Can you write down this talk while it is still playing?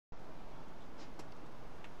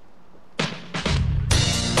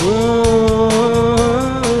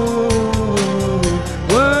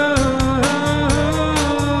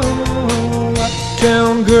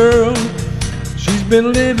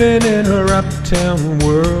been living in her uptown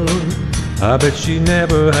world. I bet she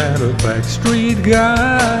never had a backstreet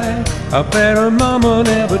guy. I bet her mama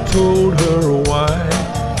never told her why.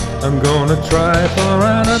 I'm gonna try for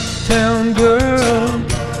an uptown girl.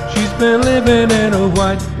 She's been living in a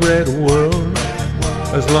white bread world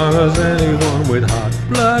as long as anyone with hot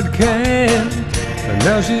blood can. And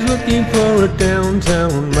now she's looking for a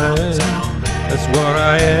downtown man. That's what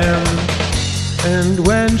I am. And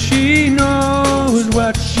when she knows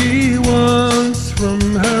what she wants from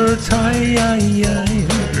her time,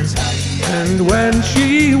 and when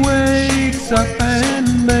she wakes up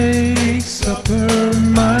and makes up her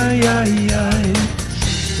mind,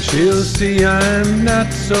 she'll see I'm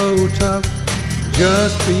not so tough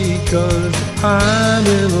just because I'm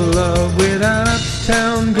in love with an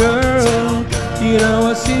uptown girl. You know,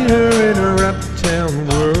 I've seen her in her uptown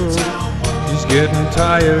world. She's getting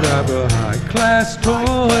tired of her high-class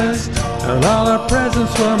toys and all her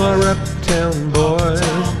presents from her uptown boys.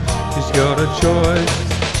 She's got a choice.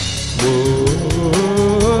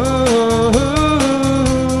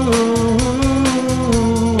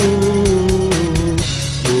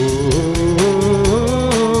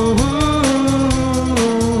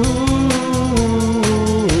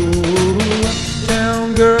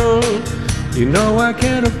 Uptown girl, you know I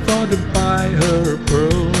can't afford to buy her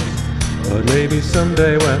pearls, but maybe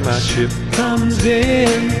someday when my ship comes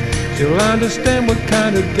in, she'll understand what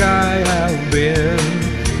kind of guy I've been,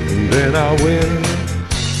 and then I'll win.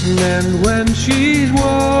 And when she's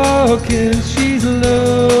walking, she's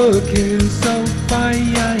looking so fine.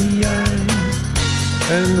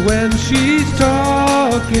 And when she's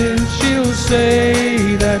talking, she'll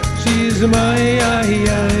say that she's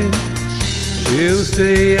mine. She'll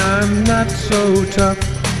say I'm not so tough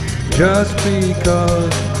just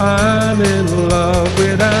because I'm in love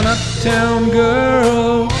with an uptown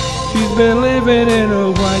girl. She's been living in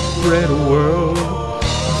a white bread world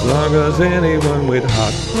as long as anyone with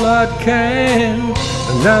hot blood can.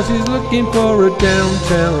 And now she's looking for a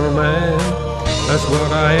downtown man. That's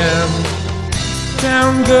what I am.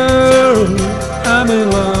 Down girl, I'm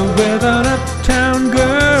in love with an uptown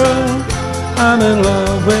girl. I'm in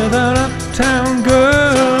love with an uptown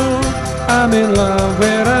girl. I'm in love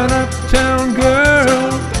with an uptown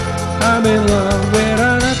girl. I'm in love with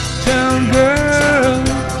an uptown girl.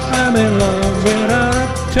 I'm in love with an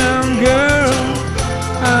uptown girl.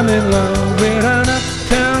 I'm in love with an